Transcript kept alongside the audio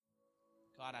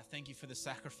God, I thank you for the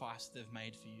sacrifice they've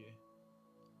made for you,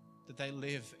 that they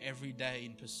live every day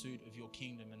in pursuit of your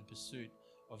kingdom and pursuit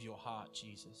of your heart,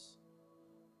 Jesus.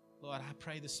 Lord, I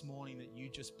pray this morning that you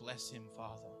just bless him,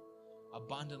 Father,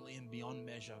 abundantly and beyond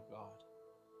measure, God.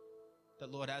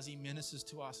 That, Lord, as he ministers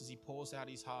to us, as he pours out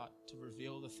his heart to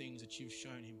reveal the things that you've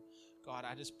shown him, God,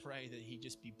 I just pray that he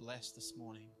just be blessed this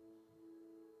morning.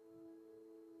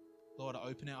 Lord,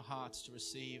 open our hearts to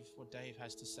receive what Dave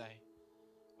has to say.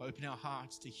 Open our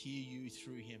hearts to hear you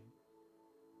through him.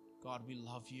 God, we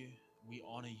love you. We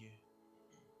honor you.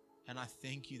 And I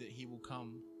thank you that he will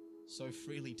come so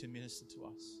freely to minister to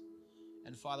us.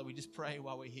 And Father, we just pray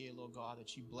while we're here, Lord God,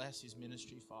 that you bless his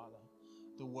ministry, Father.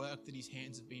 The work that his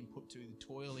hands have been put to, the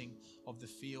toiling of the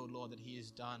field, Lord, that he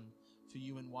has done for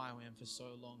you and YWAM for so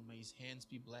long. May his hands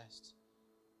be blessed.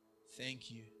 Thank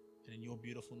you. And in your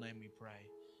beautiful name we pray.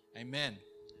 Amen. Amen.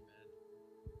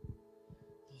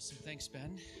 Awesome. Thanks,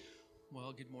 Ben.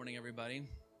 Well, good morning, everybody.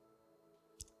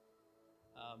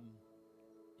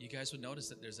 You guys would notice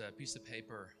that there's a piece of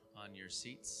paper on your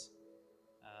seats.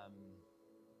 I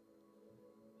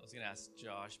was going to ask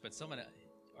Josh, but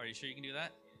are you sure you can do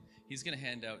that? He's going to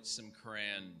hand out some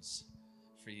crayons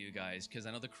for you guys, because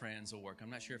I know the crayons will work. I'm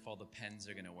not sure if all the pens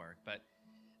are going to work, but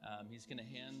he's going to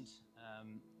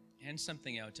hand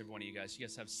something out to every one of you guys. You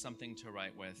guys have something to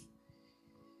write with.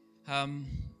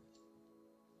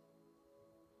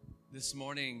 This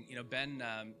morning, Ben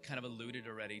kind of alluded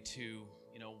already to,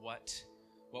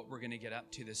 what we're going to get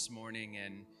up to this morning,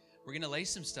 and we're going to lay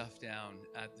some stuff down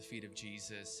at the feet of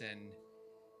Jesus, and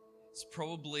it's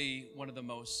probably one of the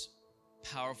most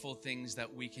powerful things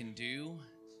that we can do.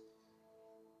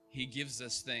 He gives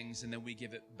us things, and then we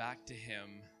give it back to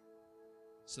him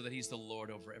so that he's the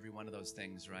Lord over every one of those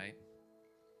things, right?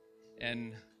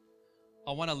 And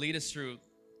I want to lead us through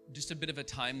just a bit of a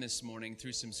time this morning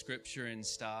through some scripture and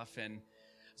stuff, and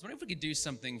I was wondering if we could do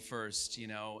something first,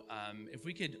 if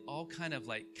we could all kind of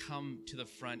like come to the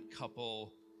front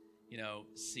couple,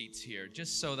 seats here,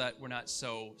 just so that we're not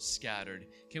so scattered.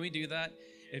 Can we do that?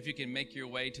 If you can make your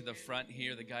way to the front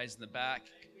here, the guys in the back,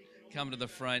 come to the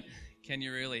front. Can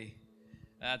you really?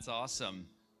 That's awesome.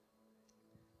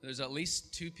 There's at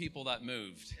least 2 people that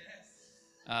moved.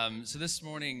 So this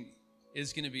morning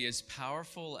is going to be as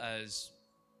powerful as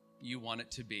you want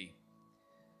it to be.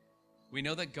 We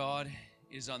know that God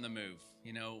is on the move.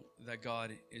 That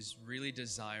God is really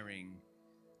desiring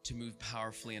to move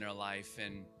powerfully in our life.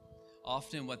 And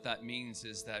often what that means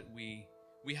is that we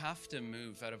have to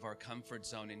move out of our comfort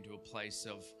zone into a place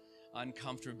of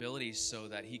uncomfortability so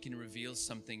that he can reveal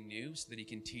something new, so that he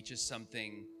can teach us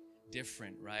something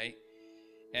different, right?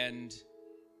 And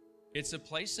it's a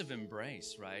place of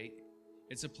embrace, right?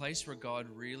 It's a place where God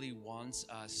really wants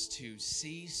us to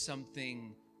see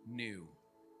something new.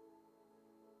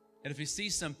 And if you see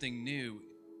something new,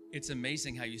 it's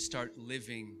amazing how you start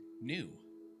living new.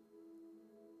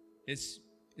 It's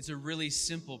a really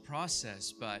simple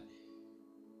process, but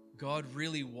God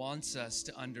really wants us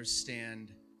to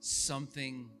understand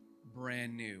something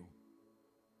brand new.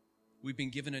 We've been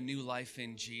given a new life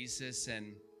in Jesus,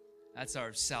 and that's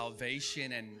our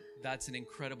salvation, and that's an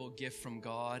incredible gift from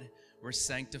God. We're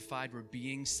sanctified, we're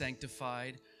being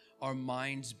sanctified, our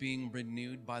minds being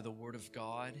renewed by the Word of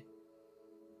God.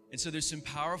 And so there's some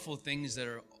powerful things that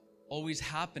are always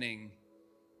happening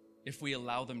if we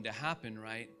allow them to happen,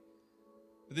 right?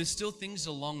 But there's still things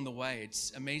along the way.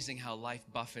 It's amazing how life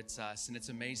buffets us, and it's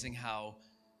amazing how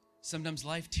sometimes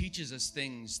life teaches us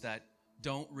things that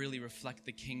don't really reflect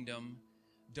the kingdom,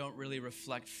 don't really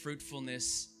reflect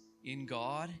fruitfulness in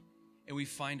God, and we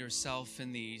find ourselves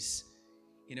in these,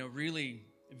 really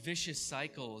vicious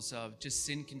cycles of just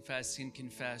sin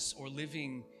confess, or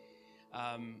living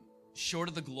short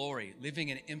of the glory,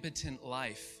 living an impotent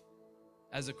life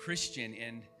as a Christian.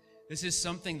 And this is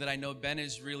something that I know Ben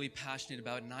is really passionate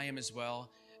about, and I am as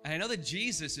well. And I know that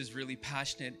Jesus is really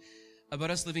passionate about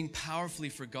us living powerfully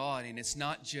for God. And it's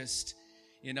not just,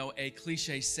 a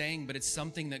cliche saying, but it's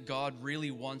something that God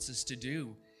really wants us to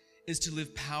do, is to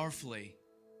live powerfully.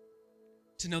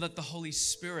 To know that the Holy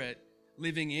Spirit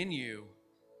living in you,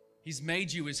 He's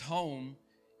made you His home.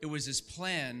 It was His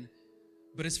plan,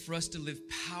 but it's for us to live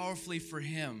powerfully for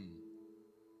Him,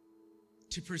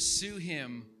 to pursue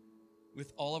Him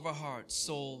with all of our heart,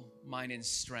 soul, mind, and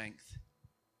strength.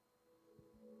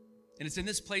 And it's in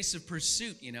this place of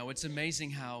pursuit, it's amazing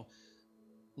how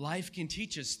life can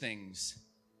teach us things.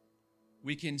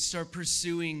 We can start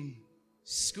pursuing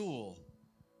school.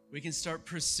 We can start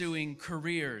pursuing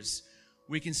careers.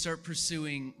 We can start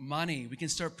pursuing money. We can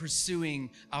start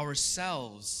pursuing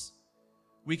ourselves.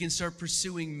 We can start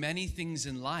pursuing many things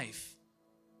in life.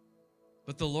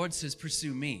 But the Lord says,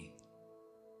 pursue me.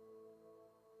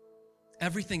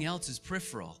 Everything else is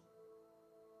peripheral.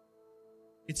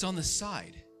 It's on the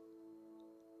side.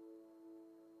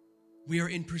 We are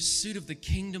in pursuit of the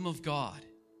kingdom of God.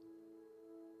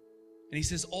 And he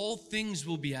says, all things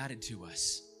will be added to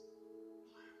us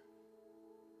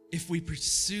if we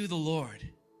pursue the Lord.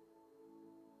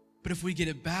 But if we get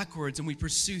it backwards and we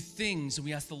pursue things and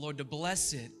we ask the Lord to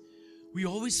bless it, we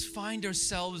always find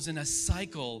ourselves in a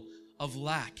cycle of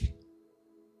lack.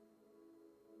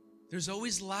 There's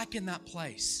always lack in that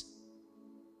place.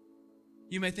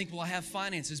 You may think, well, I have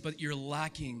finances, but you're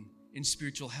lacking in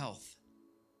spiritual health.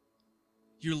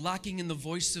 You're lacking in the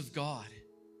voice of God.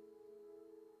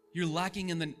 You're lacking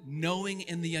in the knowing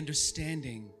and the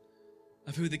understanding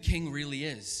of who the King really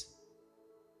is.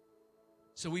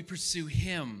 So we pursue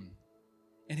him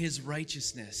and his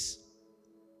righteousness.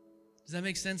 Does that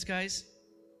make sense, guys?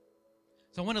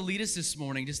 So I want to lead us this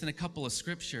morning just in a couple of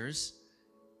scriptures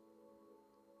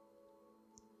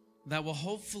that will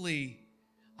hopefully,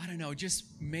 just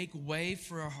make way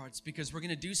for our hearts, because we're going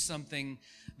to do something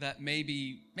that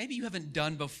maybe you haven't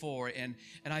done before. And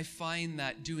I find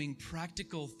that doing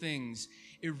practical things,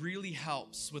 it really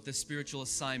helps with the spiritual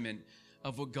assignment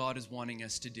of what God is wanting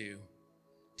us to do.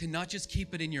 To not just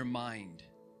keep it in your mind,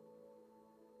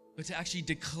 but to actually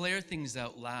declare things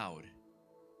out loud.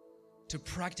 To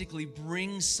practically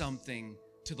bring something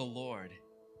to the Lord.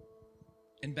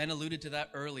 And Ben alluded to that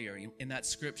earlier in that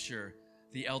scripture,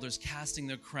 the elders casting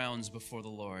their crowns before the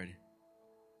Lord.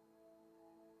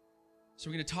 So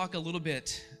we're going to talk a little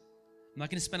bit. I'm not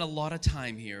going to spend a lot of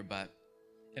time here, but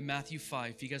in Matthew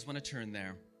 5, if you guys want to turn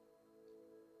there.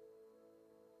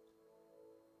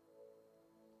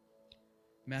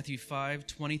 Matthew 5,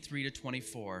 23 to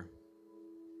 24.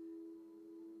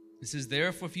 It says,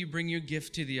 therefore, if you bring your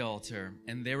gift to the altar,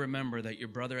 and there remember that your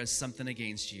brother has something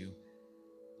against you,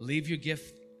 leave your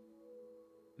gift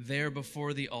there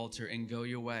before the altar and go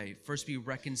your way. First be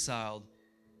reconciled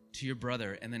to your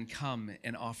brother, and then come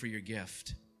and offer your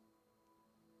gift.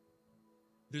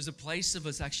 There's a place of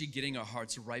us actually getting our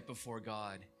hearts right before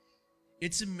God.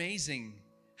 It's amazing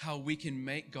how we can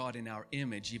make God in our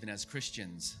image, even as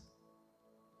Christians.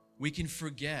 We can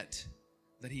forget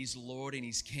that he's Lord and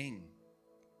he's King.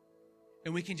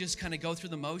 And we can just kind of go through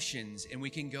the motions, and we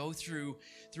can go through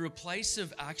a place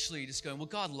of actually just going, well,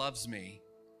 God loves me,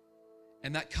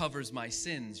 and that covers my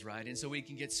sins, right? And so we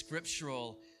can get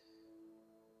scriptural.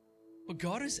 But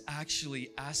God is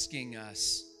actually asking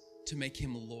us to make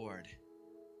him Lord.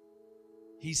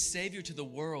 He's Savior to the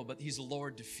world, but he's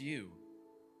Lord to few.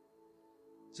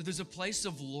 So there's a place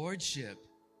of lordship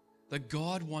that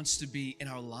God wants to be in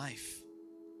our life,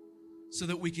 so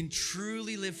that we can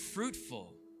truly live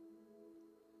fruitful,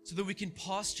 so that we can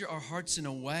posture our hearts in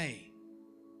a way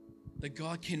that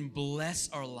God can bless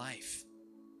our life,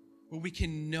 where we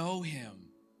can know him,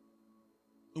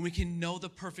 and we can know the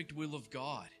perfect will of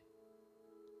God.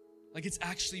 Like, it's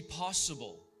actually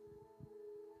possible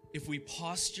if we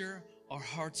posture our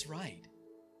hearts right.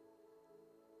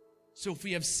 So if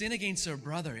we have sin against our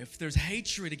brother, if there's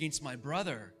hatred against my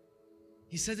brother,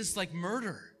 he says it's like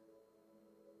murder.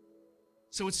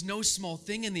 So it's no small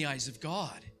thing in the eyes of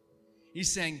God.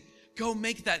 He's saying, go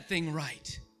make that thing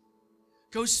right.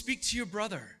 Go speak to your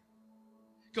brother.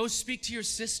 Go speak to your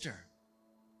sister.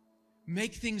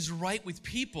 Make things right with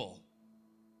people,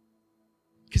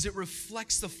 because it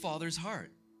reflects the Father's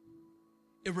heart.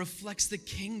 It reflects the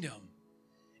kingdom,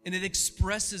 and it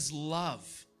expresses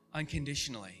love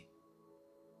unconditionally.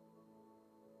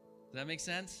 Does that make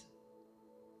sense?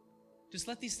 Just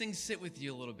let these things sit with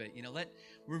you a little bit.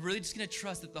 We're really just going to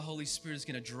trust that the Holy Spirit is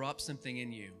going to drop something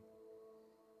in you.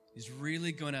 He's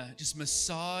really going to just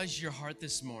massage your heart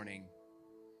this morning,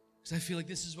 because I feel like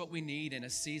this is what we need in a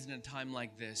season and time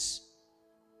like this,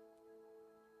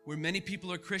 where many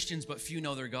people are Christians but few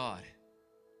know their God.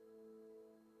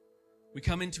 We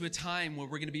come into a time where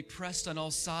we're going to be pressed on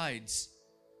all sides,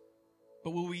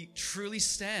 but will we truly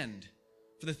stand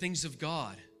for the things of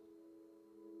God?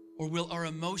 Or will our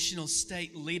emotional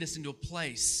state lead us into a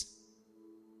place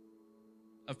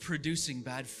of producing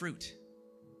bad fruit?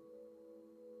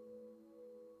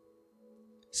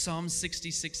 Psalm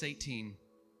 66:18.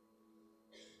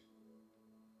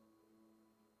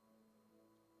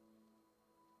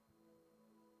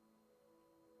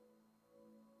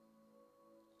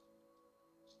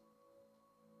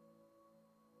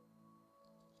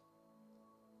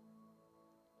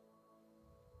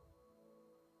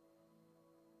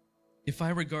 If I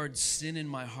regard sin in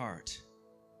my heart,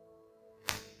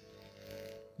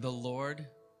 the Lord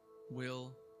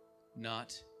will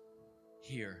not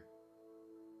hear.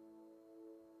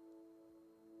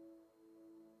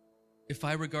 if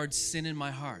I regard sin in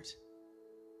my heart,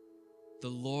 the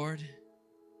Lord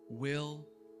will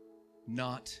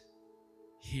not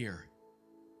hear.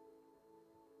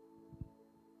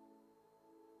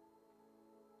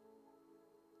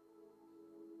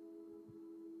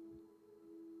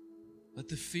 Let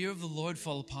the fear of the Lord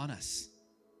fall upon us.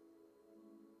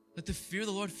 Let the fear of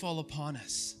the Lord fall upon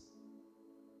us.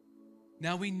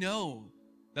 Now we know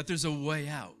that there's a way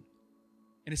out,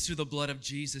 and it's through the blood of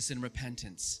Jesus and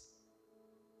repentance.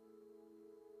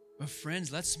 But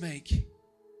friends, let's make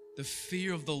the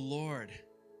fear of the Lord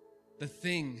the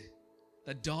thing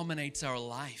that dominates our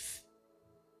life,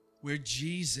 where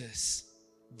Jesus,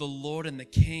 the Lord and the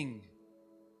King,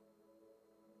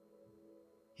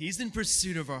 He's in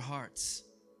pursuit of our hearts.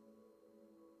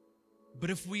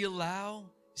 But if we allow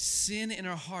sin in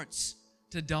our hearts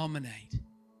to dominate,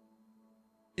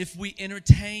 if we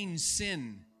entertain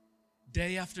sin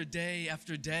day after day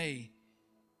after day,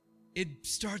 it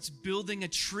starts building a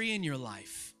tree in your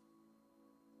life.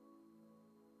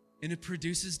 And it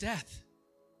produces death.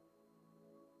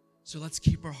 So let's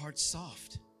keep our hearts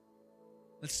soft.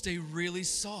 Let's stay really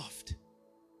soft.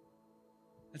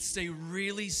 Let's stay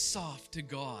really soft to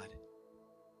God.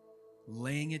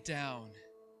 Laying it down.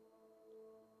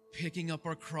 Picking up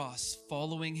our cross.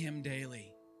 Following Him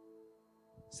daily.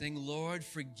 Saying, Lord,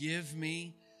 forgive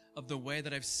me of the way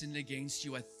that I've sinned against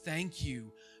you. I thank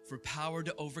you for power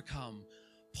to overcome.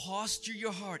 Posture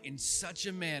your heart in such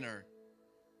a manner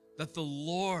that the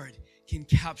Lord can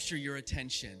capture your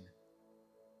attention.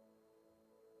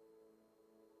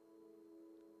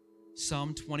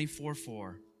 Psalm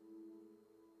 24:4.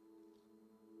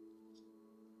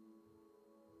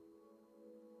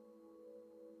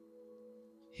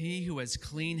 He who has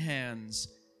clean hands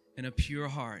and a pure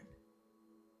heart,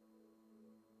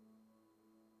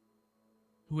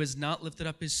 who has not lifted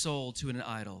up his soul to an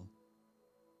idol,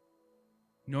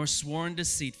 nor sworn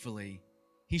deceitfully,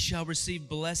 he shall receive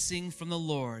blessing from the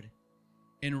Lord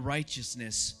and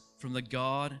righteousness from the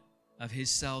God of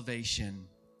his salvation.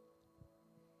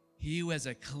 He who has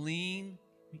clean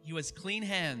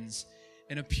hands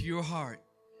and a pure heart.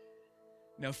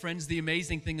 Now, friends, the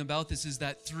amazing thing about this is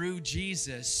that through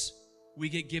Jesus, we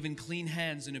get given clean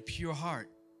hands and a pure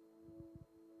heart.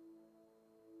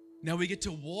 Now we get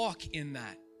to walk in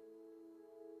that.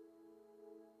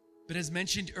 But as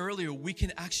mentioned earlier, we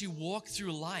can actually walk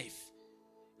through life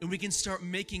and we can start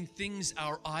making things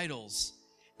our idols.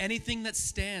 Anything that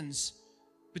stands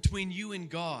between you and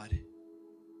God,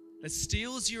 that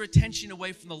steals your attention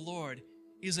away from the Lord,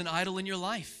 is an idol in your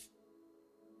life.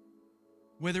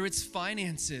 Whether it's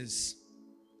finances,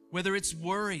 whether it's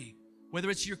worry, whether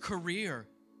it's your career,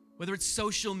 whether it's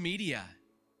social media.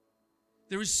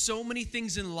 There is so many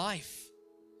things in life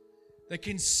that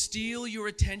can steal your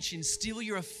attention, steal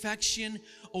your affection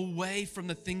away from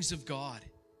the things of God.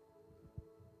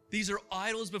 These are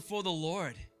idols before the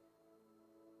Lord.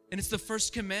 And it's the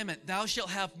first commandment, thou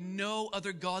shalt have no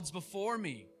other gods before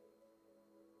me.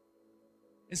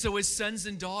 And so as sons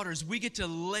and daughters, we get to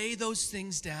lay those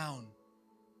things down.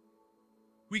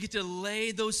 We get to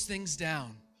lay those things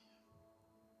down.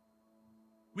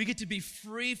 We get to be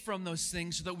free from those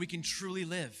things so that we can truly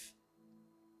live.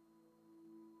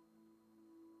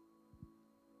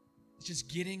 It's just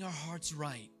getting our hearts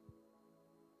right.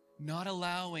 Not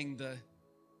allowing the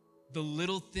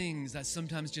little things that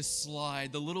sometimes just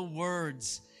slide, the little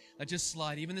words that just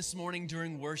slide. Even this morning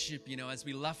during worship, as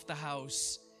we left the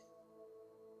house,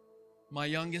 my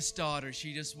youngest daughter,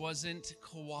 she just wasn't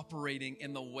cooperating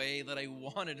in the way that I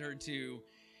wanted her to.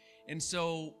 And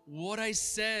so what I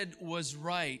said was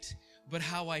right, but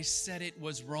how I said it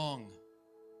was wrong.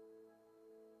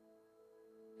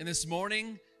 And this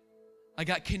morning, I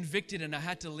got convicted and I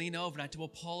had to lean over and I had to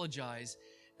apologize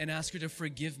and ask her to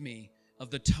forgive me of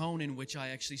the tone in which I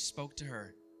actually spoke to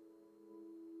her.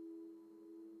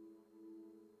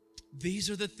 These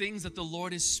are the things that the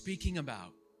Lord is speaking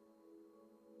about.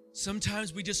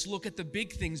 Sometimes we just look at the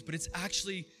big things, but it's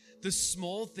actually the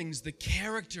small things, the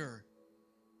character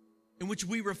in which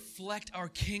we reflect our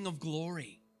King of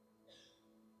glory.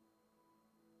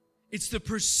 It's the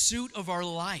pursuit of our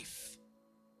life.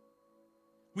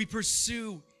 We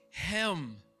pursue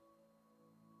Him.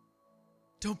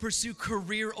 Don't pursue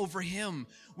career over Him.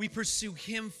 We pursue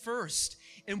Him first,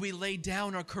 and we lay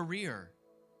down our career.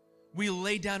 We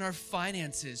lay down our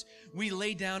finances. We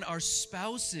lay down our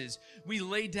spouses. We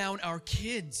lay down our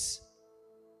kids.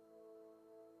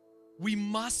 We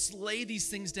must lay these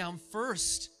things down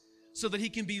first so that He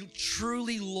can be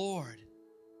truly Lord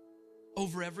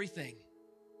over everything.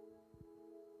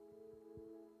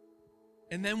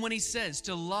 And then when He says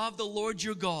to love the Lord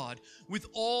your God with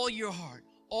all your heart,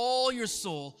 all your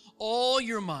soul, all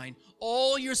your mind,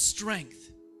 all your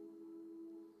strength,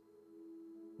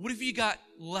 what have you got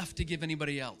left to give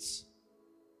anybody else?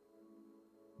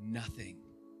 Nothing.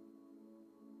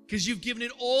 Because you've given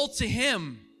it all to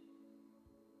Him.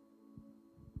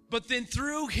 But then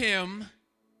through Him,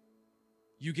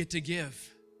 you get to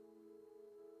give.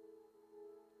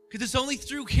 Because it's only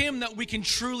through Him that we can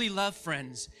truly love,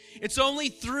 friends. It's only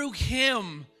through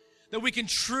Him that we can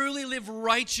truly live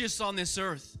righteous on this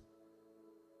earth.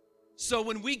 So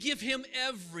when we give Him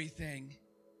everything,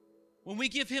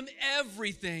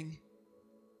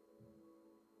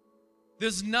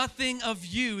 there's nothing of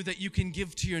you that you can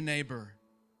give to your neighbor.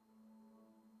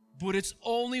 But it's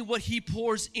only what He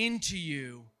pours into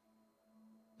you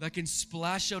that can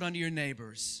splash out onto your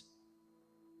neighbors.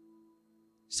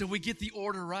 So we get the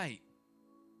order right.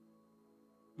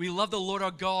 We love the Lord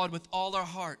our God with all our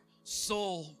heart,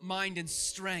 soul, mind, and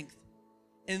strength.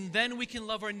 And then we can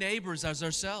love our neighbors as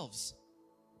ourselves.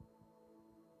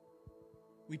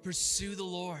 We pursue the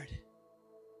Lord.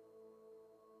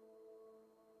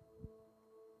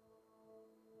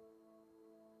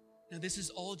 Now this is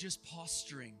all just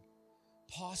posturing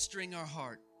our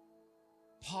heart,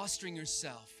 posturing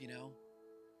yourself,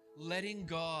 letting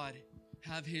God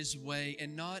have His way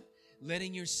and not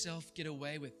letting yourself get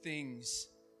away with things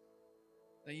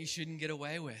that you shouldn't get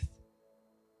away with.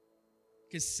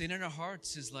 Because sin in our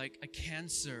hearts is like a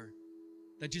cancer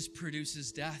that just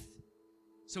produces death.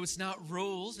 So it's not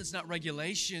rules, it's not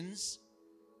regulations.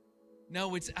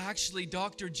 No, it's actually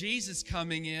Dr. Jesus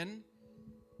coming in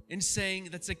and saying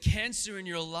that's a cancer in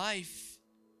your life.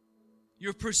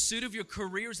 Your pursuit of your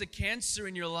career is a cancer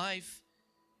in your life,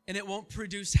 and it won't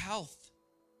produce health.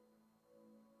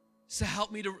 So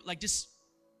help me to just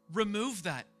remove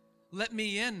that. Let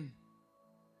me in.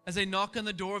 As I knock on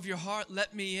the door of your heart,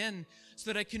 let me in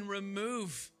so that I can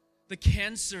remove the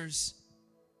cancers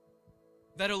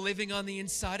that are living on the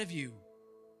inside of you.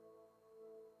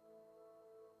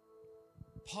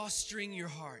 Posturing your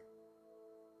heart.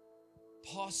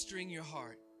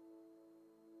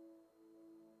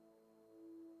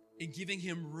 And giving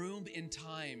Him room and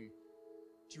time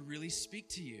to really speak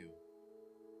to you.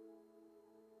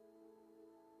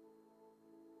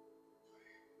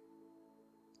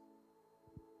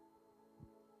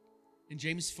 In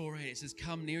James 4:8, it says,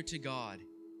 "Come near to God,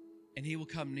 and He will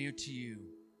come near to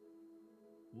you.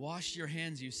 Wash your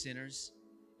hands, you sinners,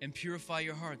 and purify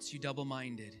your hearts, you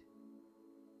double-minded."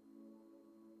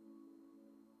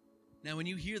 Now, when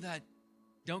you hear that,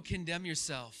 don't condemn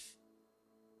yourself.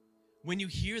 When you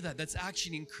hear that, that's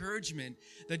actually an encouragement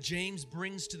that James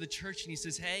brings to the church, and he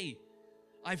says, hey,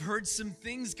 I've heard some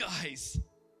things, guys.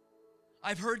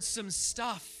 I've heard some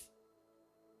stuff.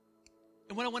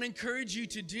 And what I want to encourage you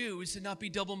to do is to not be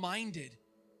double-minded.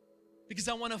 Because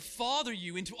I want to father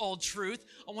you into all truth.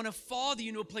 I want to father you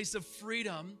into a place of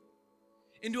freedom,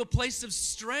 into a place of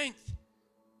strength,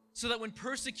 so that when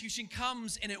persecution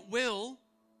comes, and it will,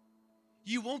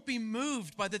 you won't be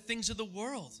moved by the things of the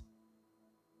world.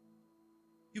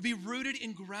 You'll be rooted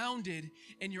and grounded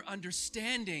in your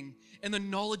understanding and the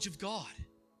knowledge of God.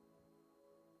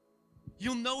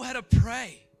 You'll know how to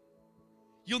pray.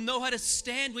 You'll know how to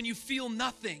stand when you feel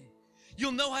nothing.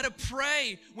 You'll know how to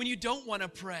pray when you don't want to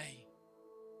pray.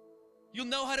 You'll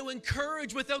know how to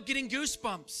encourage without getting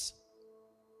goosebumps.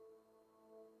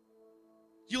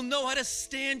 You'll know how to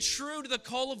stand true to the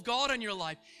call of God on your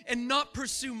life and not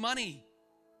pursue money.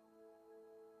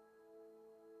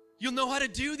 You'll know how to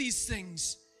do these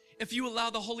things if you allow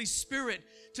the Holy Spirit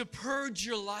to purge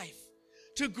your life,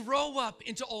 to grow up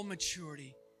into all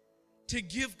maturity, to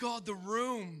give God the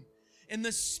room and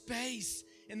the space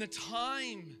and the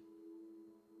time.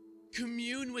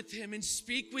 Commune with Him and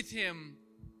speak with Him.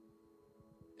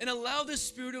 And allow the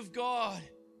Spirit of God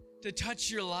to touch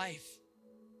your life.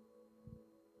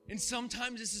 And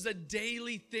sometimes this is a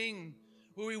daily thing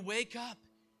where we wake up.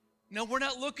 Now, we're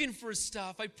not looking for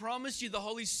stuff. I promise you, the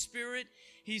Holy Spirit,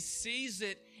 He sees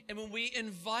it. And when we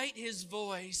invite His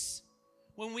voice,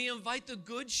 when we invite the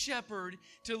Good Shepherd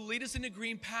to lead us into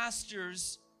green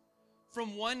pastures,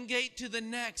 from one gate to the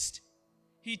next,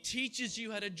 He teaches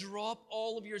you how to drop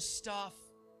all of your stuff,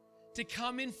 to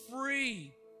come in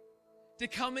free, to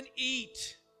come and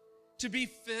eat, to be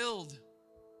filled.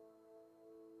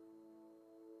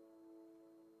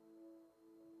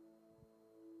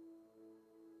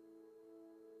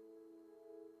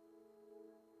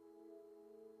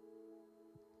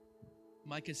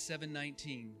 Micah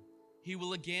 7:19, He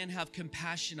will again have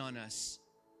compassion on us,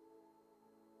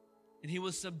 and He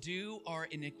will subdue our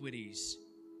iniquities.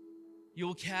 You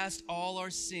will cast all our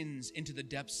sins into the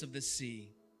depths of the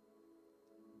sea.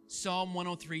 Psalm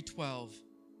 103:12,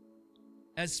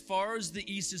 as far as the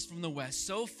east is from the west,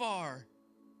 so far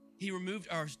he removed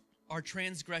our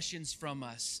transgressions from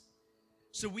us.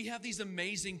 So we have these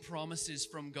amazing promises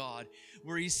from God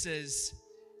where he says,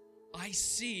 I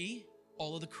see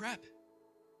all of the crap.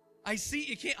 I see,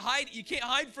 you can't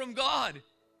hide from God.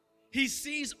 He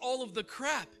sees all of the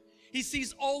crap. He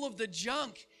sees all of the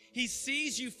junk. He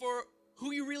sees you for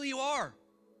who you really are.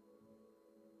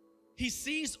 He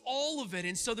sees all of it,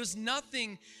 and so there's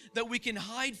nothing that we can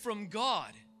hide from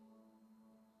God.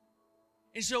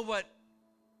 And so what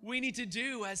we need to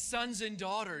do as sons and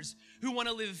daughters who want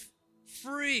to live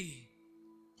free,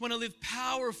 who want to live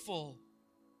powerful,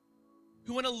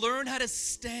 who want to learn how to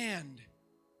stand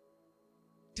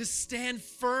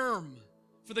firm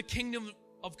for the kingdom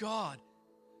of God,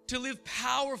 to live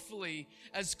powerfully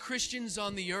as Christians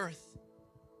on the earth,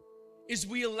 is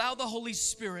we allow the Holy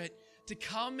Spirit to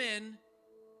come in,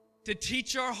 to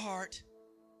teach our heart,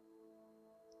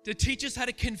 to teach us how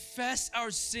to confess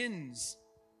our sins,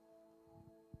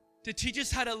 to teach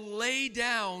us how to lay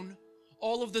down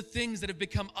all of the things that have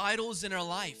become idols in our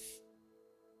life,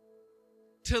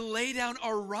 to lay down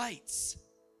our rights.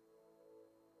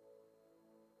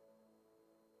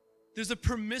 There's a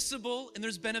permissible and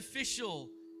there's beneficial.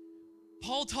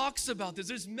 Paul talks about this.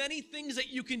 There's many things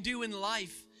that you can do in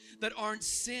life that aren't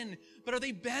sin, but are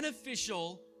they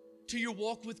beneficial to your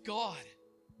walk with God?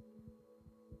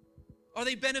 Are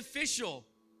they beneficial?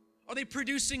 Are they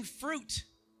producing fruit?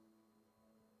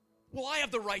 Well, I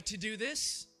have the right to do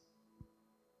this.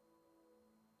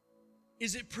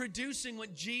 Is it producing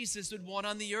what Jesus would want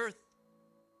on the earth?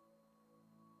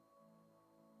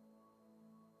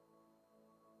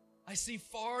 I see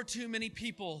far too many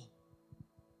people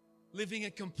living a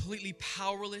completely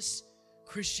powerless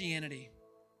Christianity.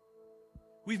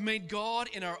 We've made God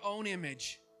in our own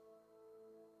image.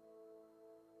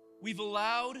 We've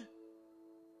allowed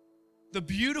the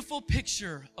beautiful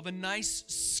picture of a nice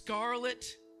scarlet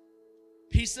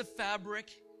piece of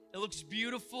fabric. It looks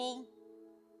beautiful.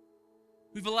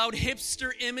 We've allowed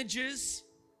hipster images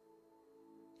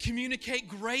communicate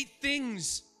great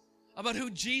things about who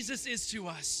Jesus is to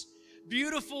us.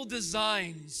 Beautiful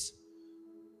designs,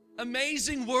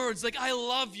 amazing words like, I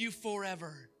love you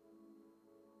forever.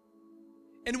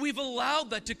 And we've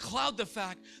allowed that to cloud the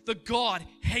fact that God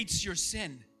hates your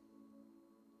sin.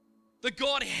 That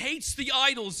God hates the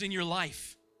idols in your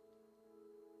life.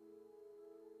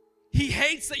 He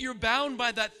hates that you're bound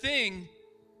by that thing,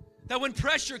 that when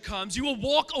pressure comes, you will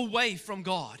walk away from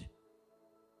God.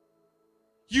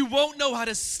 You won't know how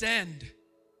to stand.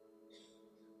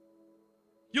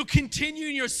 You'll continue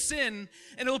in your sin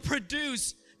and it'll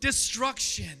produce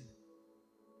destruction.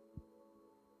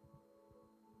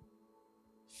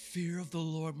 Fear of the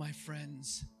Lord, my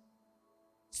friends.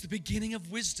 It's the beginning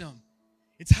of wisdom.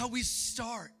 It's how we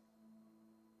start.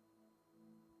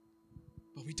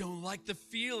 But we don't like the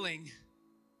feeling.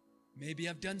 Maybe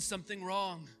I've done something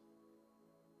wrong.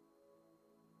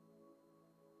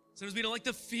 Sometimes we don't like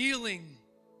the feeling.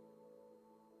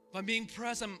 If I'm being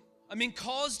pressed, I'm being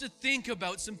caused to think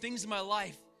about some things in my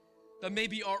life that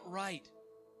maybe aren't right.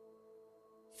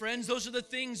 Friends, those are the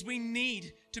things we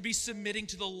need to be submitting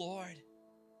to the Lord.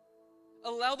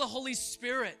 Allow the Holy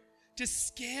Spirit to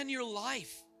scan your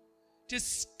life, to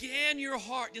scan your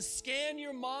heart, to scan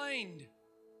your mind,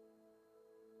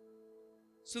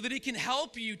 so that He can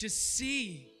help you to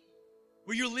see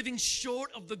where you're living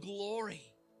short of the glory.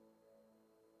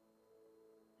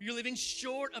 You're living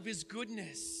short of His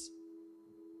goodness.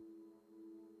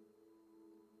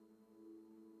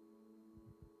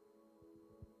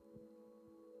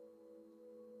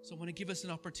 So I want to give us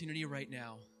an opportunity right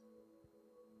now.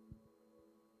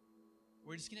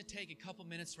 We're just going to take a couple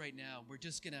minutes right now. We're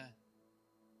just going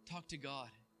to talk to God.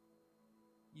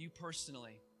 You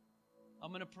personally. I'm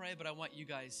going to pray, but I want you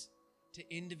guys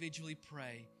to individually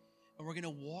pray. And we're going to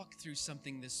walk through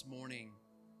something this morning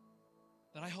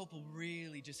that I hope will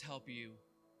really just help you.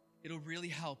 It'll really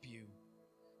help you.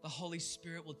 The Holy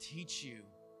Spirit will teach you.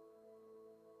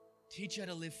 Teach you how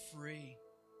to live free.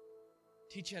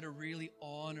 Teach you how to really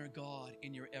honor God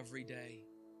in your everyday.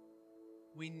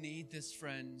 We need this,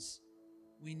 friends.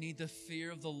 We need the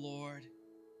fear of the Lord.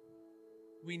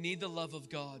 We need the love of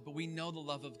God, but we know the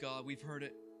love of God. We've heard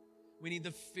it. We need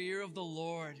the fear of the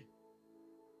Lord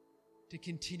to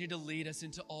continue to lead us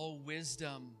into all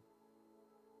wisdom.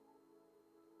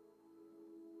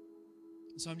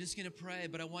 So I'm just going to pray,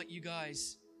 but I want you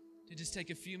guys to just take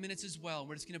a few minutes as well.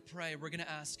 We're just going to pray. We're going to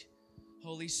ask,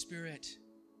 Holy Spirit,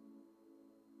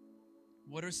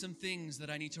 what are some things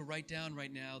that I need to write down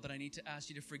right now that I need to ask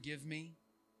you to forgive me?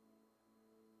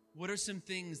 What are some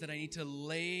things that I need to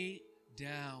lay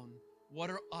down What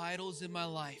are idols in my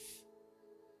life?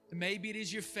 And maybe it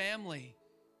is your family.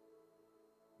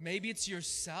 Maybe it's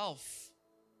yourself.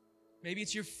 Maybe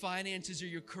it's your finances or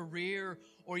your career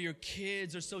or your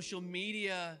kids or social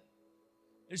media.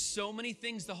 There's so many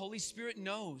things the Holy Spirit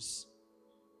knows.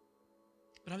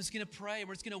 But I'm just going to pray and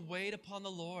we're just going to wait upon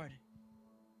the Lord.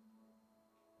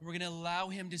 We're going to allow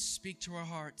Him to speak to our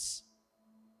hearts.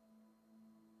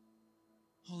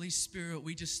 Holy Spirit,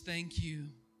 we just thank You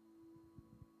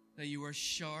that You are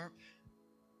sharp,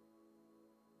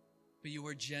 but You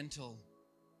are gentle.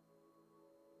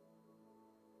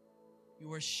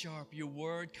 You are sharp. Your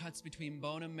word cuts between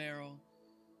bone and marrow,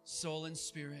 soul and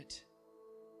spirit.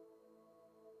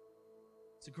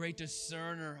 It's a great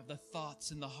discerner of the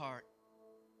thoughts in the heart.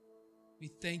 We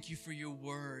thank You for Your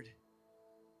word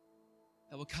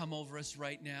that will come over us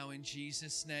right now in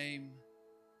Jesus' name.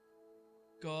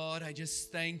 God, I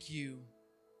just thank You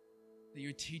that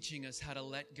You're teaching us how to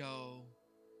let go.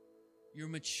 You're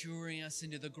maturing us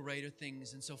into the greater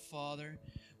things. And so, Father,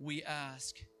 we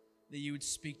ask that You would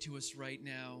speak to us right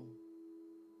now.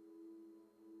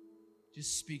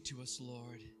 Just speak to us,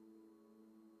 Lord.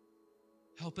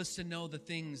 Help us to know the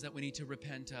things that we need to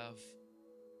repent of.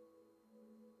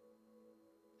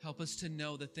 Help us to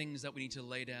know the things that we need to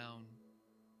lay down.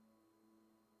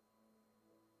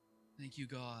 Thank You,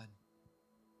 God.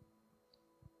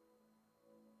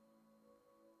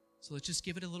 So let's just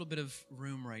give it a little bit of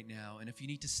room right now. And if you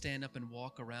need to stand up and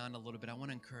walk around a little bit, I want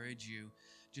to encourage you.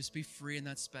 Just be free in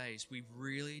that space. We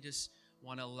really just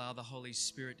want to allow the Holy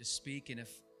Spirit to speak. And if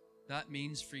that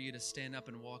means for you to stand up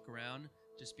and walk around,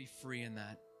 just be free in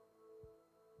that.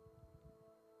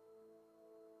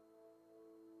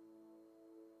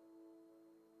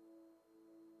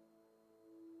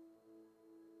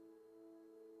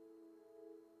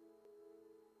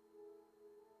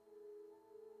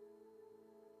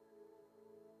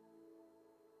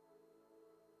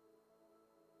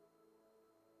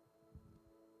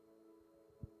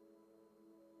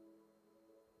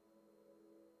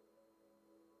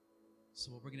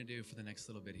 So what we're going to do for the next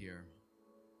little bit here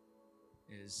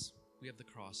is we have the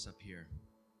cross up here.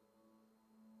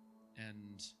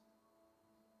 And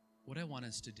what I want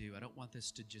us to do, I don't want this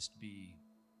to just be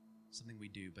something we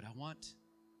do, but I want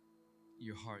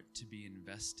your heart to be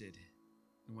invested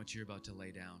in what you're about to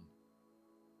lay down.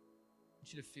 I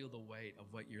want you to feel the weight of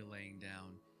what you're laying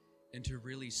down and to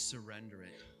really surrender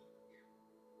it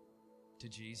to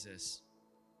Jesus.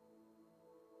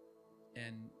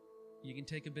 And you can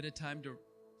take a bit of time to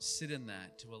sit in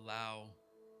that, to allow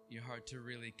your heart to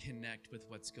really connect with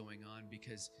what's going on,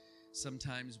 because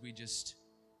sometimes we just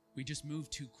move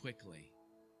too quickly.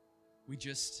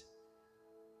 Because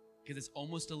it's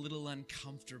almost a little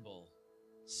uncomfortable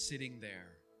sitting there.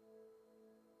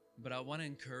 But I want to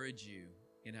encourage you,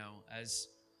 as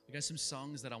I got some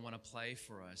songs that I want to play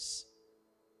for us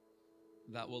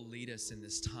that will lead us in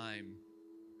this time.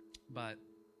 But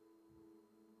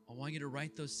I want you to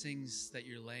write those things that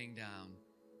you're laying down.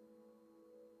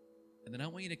 And then I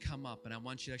want you to come up and I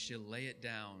want you to actually lay it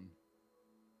down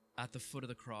at the foot of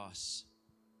the cross.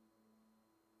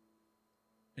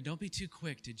 And don't be too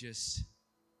quick to just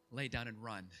lay down and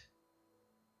run.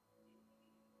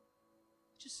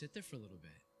 Just sit there for a little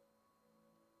bit.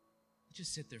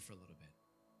 Just sit there for a little bit.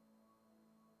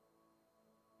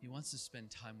 He wants to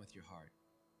spend time with your heart.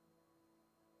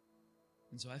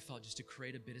 And so I felt just to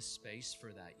create a bit of space for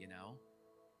that,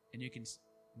 And you can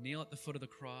kneel at the foot of the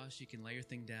cross, you can lay your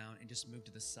thing down and just move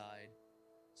to the side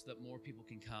so that more people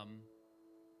can come.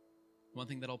 One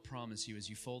thing that I'll promise you is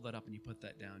you fold that up and you put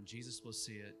that down. Jesus will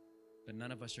see it, but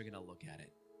none of us are going to look at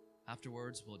it.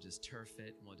 Afterwards, we'll just turf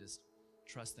it and we'll just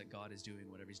trust that God is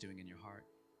doing whatever He's doing in your heart.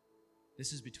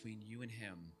 This is between you and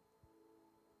Him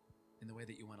in the way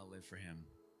that you want to live for Him.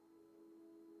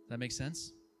 Does that make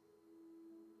sense?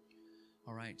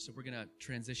 All right, so we're going to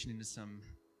transition into some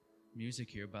music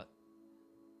here, but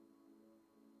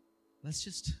let's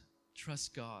just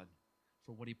trust God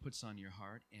for what He puts on your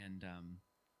heart, and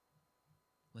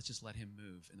let's just let Him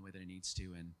move in the way that He needs to.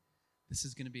 And this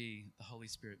is going to be the Holy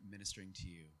Spirit ministering to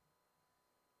you.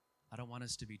 I don't want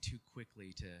us to be too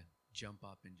quickly to jump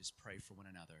up and just pray for one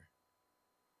another.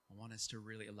 I want us to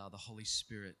really allow the Holy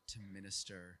Spirit to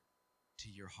minister to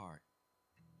your heart,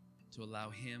 to allow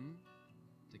Him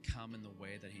to come in the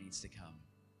way that He needs to come.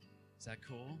 Is that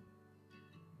cool?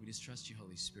 We just trust You,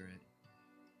 Holy Spirit.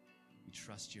 We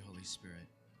trust You, Holy Spirit.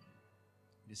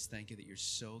 We just thank You that You're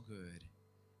so good,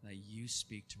 that You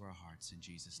speak to our hearts in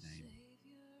Jesus' name.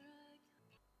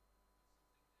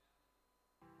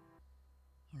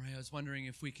 All right, I was wondering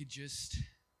if we could just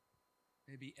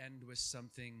maybe end with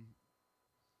something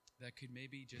that could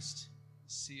maybe just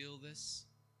seal this.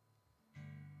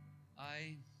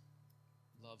 I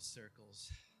love circles.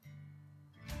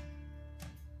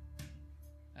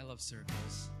 I love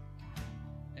circles.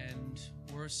 And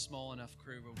we're a small enough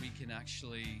crew where we can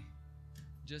actually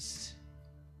just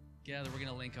gather. We're going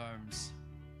to link arms.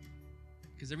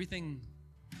 Because everything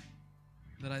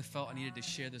that I felt I needed to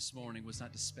share this morning was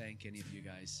not to spank any of you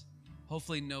guys.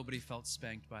 Hopefully nobody felt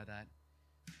spanked by that.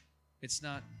 It's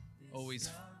not always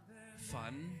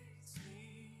fun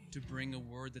to bring a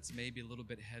word that's maybe a little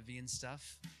bit heavy and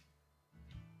stuff.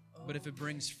 But if it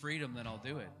brings freedom, then I'll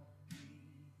do it.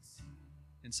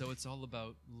 And so it's all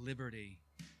about liberty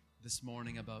this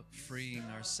morning, about freeing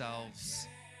ourselves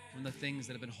from the things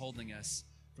that have been holding us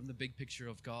from the big picture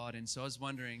of God. And so I was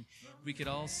wondering if we could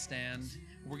all stand.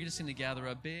 We're just going to gather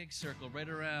a big circle right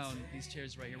around these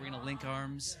chairs right here. We're going to link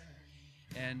arms.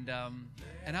 And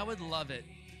I would love it.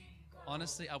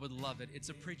 Honestly, I would love it. It's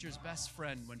a preacher's best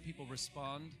friend when people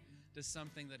respond to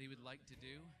something that he would like to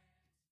do.